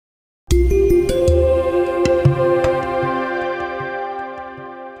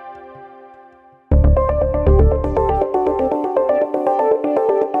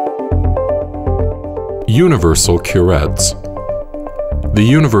Universal curettes. The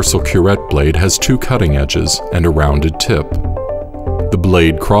universal curette blade has two cutting edges and a rounded tip. The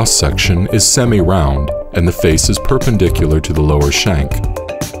blade cross-section is semi-round and the face is perpendicular to the lower shank.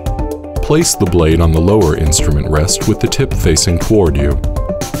 Place the blade on the lower instrument rest with the tip facing toward you.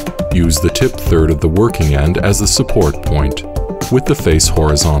 Use the tip third of the working end as the support point, with the face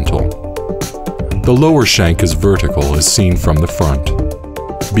horizontal. The lower shank is vertical as seen from the front.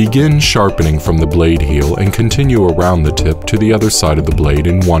 Begin sharpening from the blade heel and continue around the tip to the other side of the blade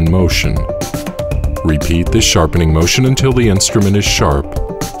in one motion. Repeat this sharpening motion until the instrument is sharp.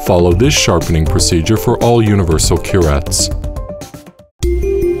 Follow this sharpening procedure for all universal curettes.